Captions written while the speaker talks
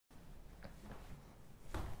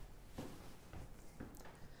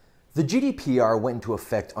The GDPR went into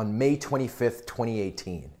effect on May 25th,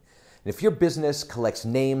 2018. And if your business collects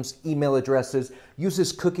names, email addresses,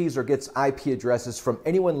 uses cookies, or gets IP addresses from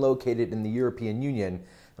anyone located in the European Union,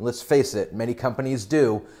 and let's face it, many companies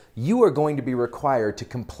do, you are going to be required to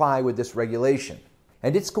comply with this regulation.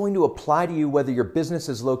 And it's going to apply to you whether your business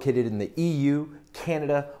is located in the EU,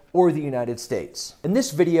 Canada, or the United States. In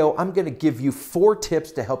this video, I'm going to give you 4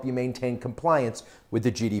 tips to help you maintain compliance with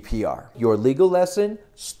the GDPR. Your legal lesson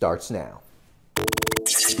starts now.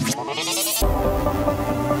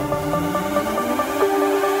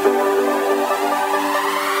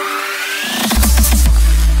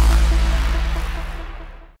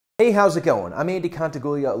 Hey, how's it going? I'm Andy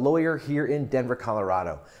Contiguglia, a lawyer here in Denver,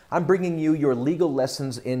 Colorado. I'm bringing you your legal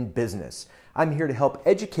lessons in business. I'm here to help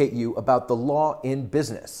educate you about the law in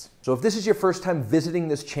business. So if this is your first time visiting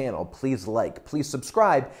this channel, please like, please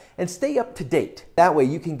subscribe, and stay up to date. That way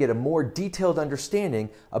you can get a more detailed understanding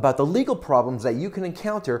about the legal problems that you can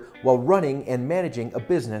encounter while running and managing a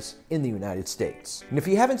business in the United States. And if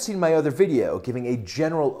you haven't seen my other video giving a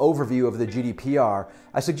general overview of the GDPR,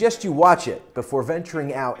 I suggest you watch it before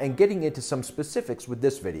venturing out and getting into some specifics with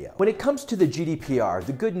this video. When it comes to the GDPR,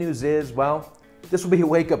 the good news is, well, this will be a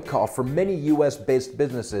wake-up call for many US-based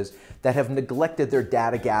businesses that have neglected their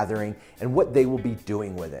data gathering and what they will be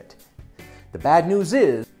doing with it. The bad news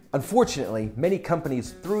is, unfortunately, many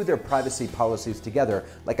companies threw their privacy policies together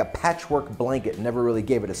like a patchwork blanket and never really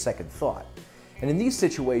gave it a second thought. And in these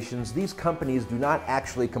situations, these companies do not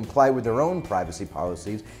actually comply with their own privacy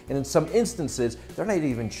policies, and in some instances, they're not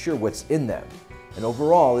even sure what's in them. And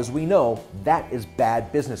overall, as we know, that is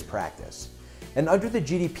bad business practice. And under the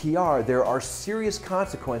GDPR, there are serious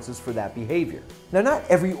consequences for that behavior. Now, not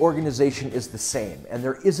every organization is the same, and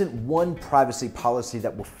there isn't one privacy policy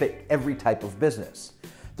that will fit every type of business.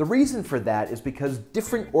 The reason for that is because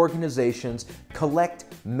different organizations collect,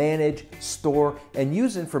 manage, store, and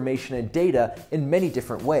use information and data in many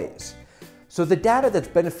different ways. So the data that's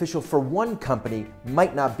beneficial for one company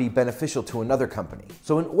might not be beneficial to another company.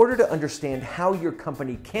 So in order to understand how your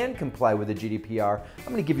company can comply with the GDPR, I'm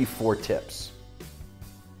going to give you 4 tips.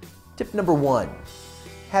 Tip number 1,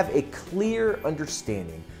 have a clear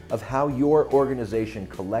understanding of how your organization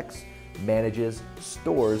collects, manages,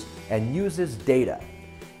 stores, and uses data.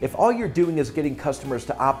 If all you're doing is getting customers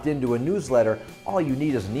to opt into a newsletter, all you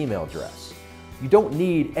need is an email address. You don't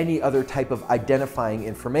need any other type of identifying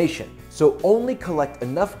information. So only collect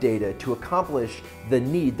enough data to accomplish the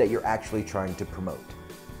need that you're actually trying to promote.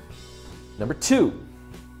 Number 2,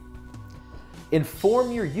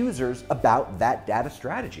 inform your users about that data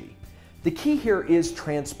strategy. The key here is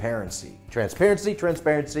transparency. Transparency,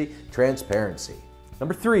 transparency, transparency.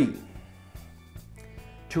 Number 3,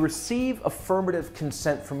 to receive affirmative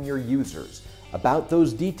consent from your users about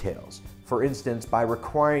those details. For instance, by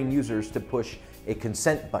requiring users to push a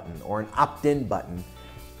consent button or an opt-in button,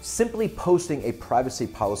 simply posting a privacy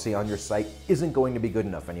policy on your site isn't going to be good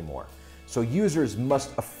enough anymore. So users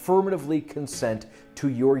must affirmatively consent to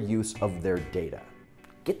your use of their data.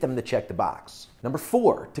 Get them to check the box. Number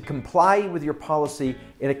 4, to comply with your policy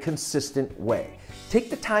in a consistent way.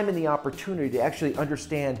 Take the time and the opportunity to actually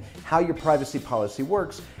understand how your privacy policy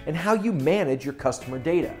works and how you manage your customer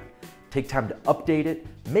data. Take time to update it,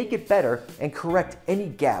 make it better, and correct any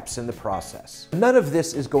gaps in the process. None of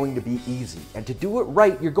this is going to be easy, and to do it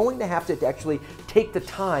right, you're going to have to actually take the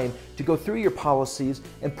time to go through your policies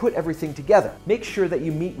and put everything together. Make sure that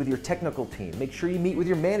you meet with your technical team, make sure you meet with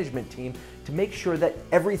your management team to make sure that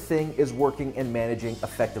everything is working and managing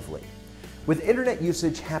effectively. With internet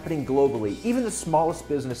usage happening globally, even the smallest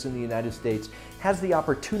business in the United States has the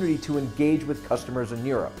opportunity to engage with customers in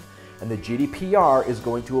Europe. And the GDPR is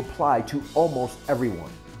going to apply to almost everyone.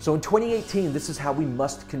 So in 2018, this is how we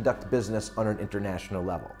must conduct business on an international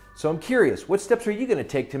level. So I'm curious, what steps are you going to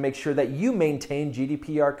take to make sure that you maintain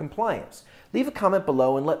GDPR compliance? Leave a comment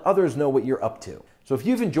below and let others know what you're up to. So if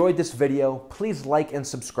you've enjoyed this video, please like and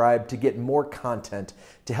subscribe to get more content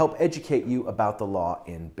to help educate you about the law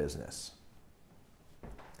in business.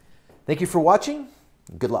 Thank you for watching.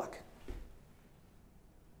 Good luck.